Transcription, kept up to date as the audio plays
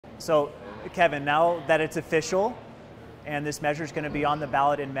So, Kevin, now that it's official and this measure is going to be on the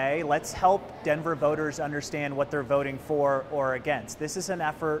ballot in May, let's help Denver voters understand what they're voting for or against. This is an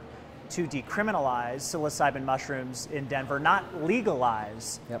effort to decriminalize psilocybin mushrooms in Denver, not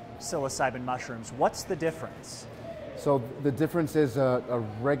legalize psilocybin mushrooms. What's the difference? So the difference is a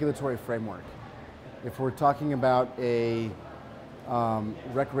regulatory framework. If we're talking about a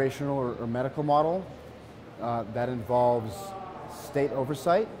recreational or medical model, that involves state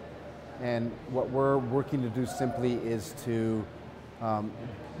oversight, and what we're working to do simply is to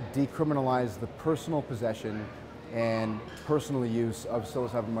decriminalize the personal possession and personal use of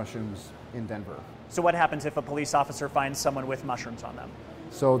psilocybin mushrooms in Denver. So what happens if a police officer finds someone with mushrooms on them?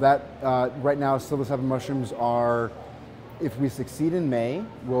 So that right now psilocybin mushrooms are, if we succeed in May,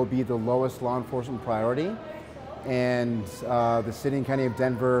 will be the lowest law enforcement priority, and the city and county of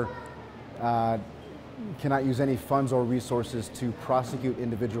Denver cannot use any funds or resources to prosecute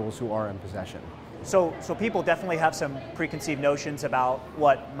individuals who are in possession. So people definitely have some preconceived notions about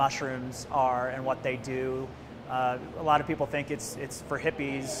what mushrooms are and what they do. A lot of people think it's for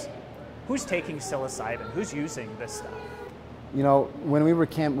hippies. Who's taking psilocybin? Who's using this stuff? You know, when we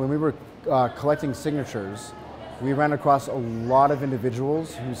were collecting signatures, we ran across a lot of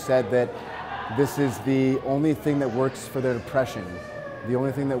individuals who said that this is the only thing that works for their depression, the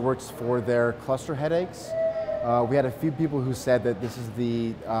only thing that works for their cluster headaches. We had a few people who said that this is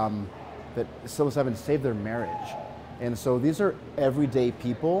that psilocybin saved their marriage. And so these are everyday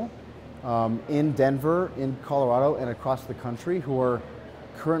people in Denver, in Colorado, and across the country who are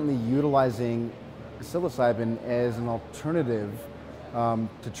currently utilizing psilocybin as an alternative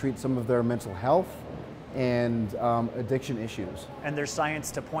to treat some of their mental health and addiction issues. And there's science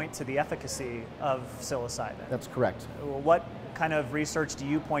to point to the efficacy of psilocybin. That's correct. What kind of research do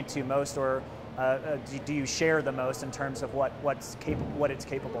you point to most, or do you share the most in terms of what it's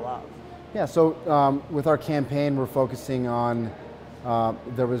capable of? Yeah, so with our campaign, we're focusing on,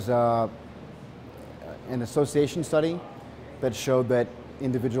 there was an association study that showed that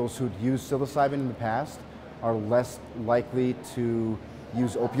individuals who'd used psilocybin in the past are less likely to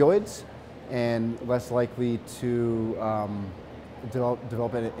use opioids and less likely to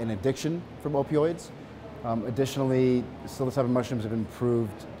develop an addiction from opioids. Additionally, psilocybin mushrooms have been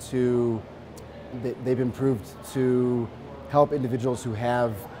proved to help individuals who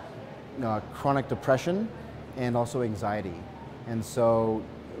have chronic depression and also anxiety. And so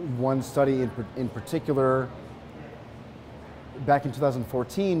one study in particular back in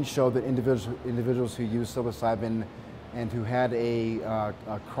 2014 showed that individuals who used psilocybin and who had a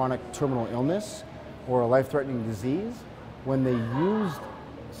chronic terminal illness or a life-threatening disease, when they used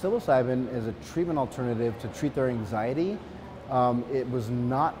psilocybin as a treatment alternative to treat their anxiety, it was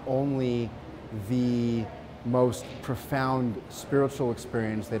not only the most profound spiritual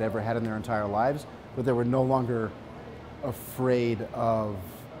experience they'd ever had in their entire lives, but they were no longer afraid of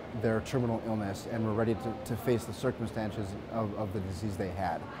their terminal illness and were ready to face the circumstances of the disease they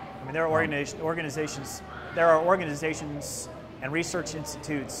had. I mean, there are organizations and research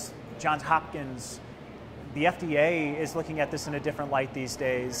institutes, Johns Hopkins. The FDA is looking at this in a different light these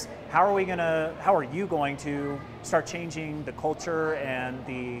days. How are you going to start changing the culture and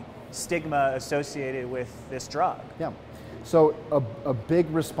the stigma associated with this drug? Yeah, so a big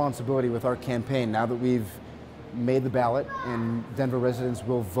responsibility with our campaign, now that we've made the ballot and Denver residents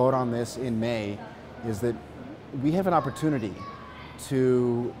will vote on this in May, is that we have an opportunity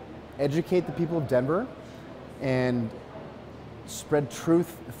to educate the people of Denver and spread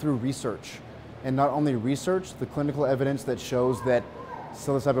truth through research. And not only research, the clinical evidence that shows that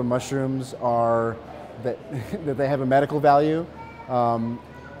psilocybin mushrooms that they have a medical value,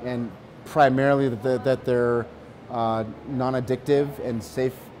 and primarily that they're non-addictive and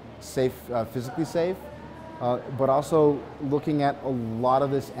physically safe, but also looking at a lot of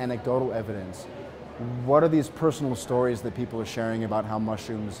this anecdotal evidence. What are these personal stories that people are sharing about how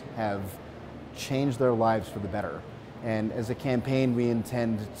mushrooms have changed their lives for the better? And as a campaign, we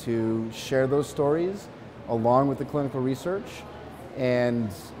intend to share those stories along with the clinical research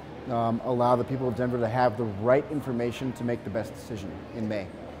and allow the people of Denver to have the right information to make the best decision in May.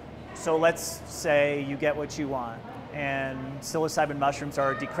 So let's say you get what you want and psilocybin mushrooms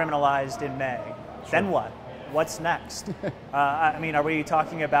are decriminalized in May. Sure. Then what? What's next? I mean, are we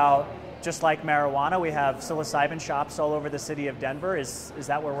talking about, just like marijuana, we have psilocybin shops all over the city of Denver? Is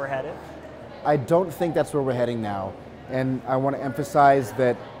that where we're headed? I don't think that's where we're heading now. And I want to emphasize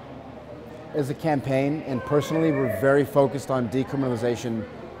that as a campaign, and personally, we're very focused on decriminalization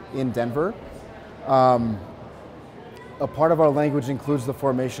in Denver. A part of our language includes the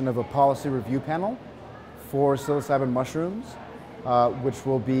formation of a policy review panel for psilocybin mushrooms. which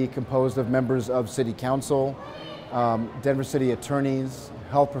will be composed of members of City Council, Denver City attorneys,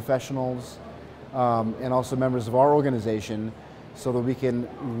 health professionals, and also members of our organization, so that we can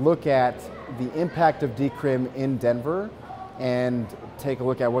look at the impact of decrim in Denver and take a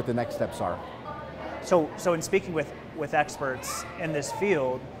look at what the next steps are. So in speaking with experts in this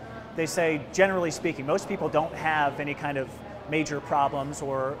field, they say, generally speaking, most people don't have any kind of major problems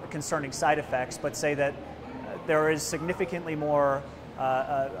or concerning side effects, but say that there is significantly more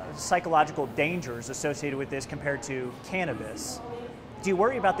psychological dangers associated with this compared to cannabis. Do you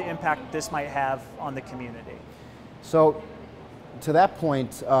worry about the impact this might have on the community? So, to that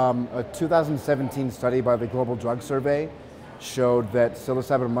point, a 2017 study by the Global Drug Survey showed that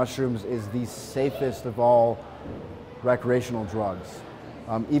psilocybin mushrooms is the safest of all recreational drugs,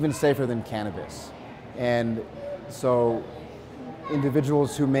 even safer than cannabis. And so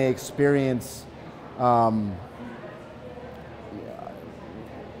individuals who may experience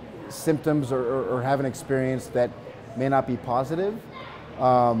symptoms or have an experience that may not be positive,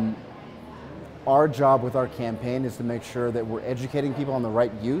 our job with our campaign is to make sure that we're educating people on the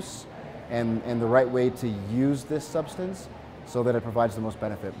right use and the right way to use this substance so that it provides the most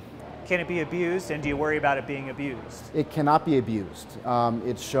benefit. Can it be abused, and do you worry about it being abused? It cannot be abused.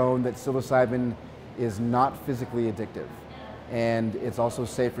 It's shown that psilocybin is not physically addictive, and it's also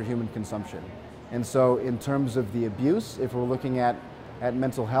safe for human consumption. And so in terms of the abuse, if we're looking at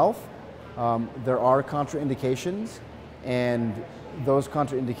mental health, there are contraindications, and those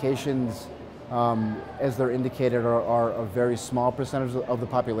contraindications, as they're indicated, are a very small percentage of the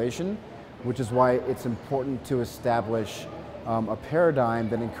population, which is why it's important to establish a paradigm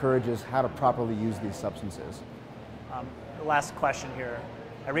that encourages how to properly use these substances. Last question here.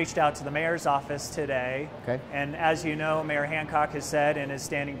 I reached out to the mayor's office today, and as you know, Mayor Hancock has said and is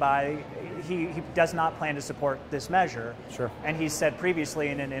standing by, he does not plan to support this measure. Sure. And he said previously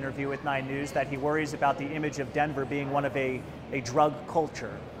in an interview with 9 News that he worries about the image of Denver being one of a drug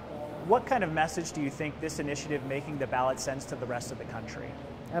culture. What kind of message do you think this initiative making the ballot sends to the rest of the country?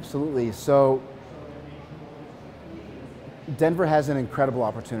 Absolutely. So Denver has an incredible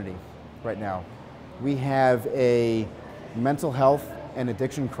opportunity right now. We have a mental health and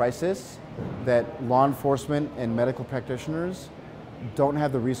addiction crisis that law enforcement and medical practitioners don't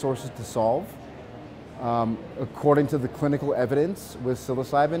have the resources to solve. According to the clinical evidence with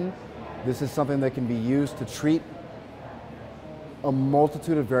psilocybin, this is something that can be used to treat a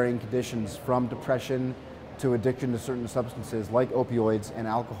multitude of varying conditions, from depression to addiction to certain substances like opioids and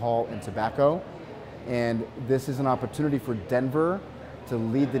alcohol and tobacco. And this is an opportunity for Denver to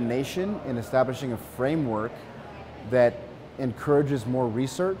lead the nation in establishing a framework that encourages more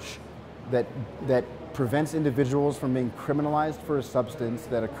research, that prevents individuals from being criminalized for a substance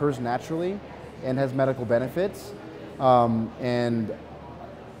that occurs naturally and has medical benefits. And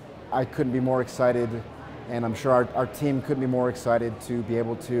I couldn't be more excited, and I'm sure our team couldn't be more excited to be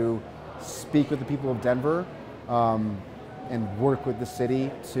able to speak with the people of Denver and work with the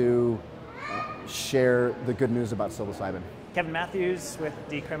city to share the good news about psilocybin. Kevin Matthews with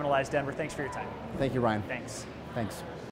Decriminalize Denver, thanks for your time. Thank you, Ryan. Thanks. Thanks.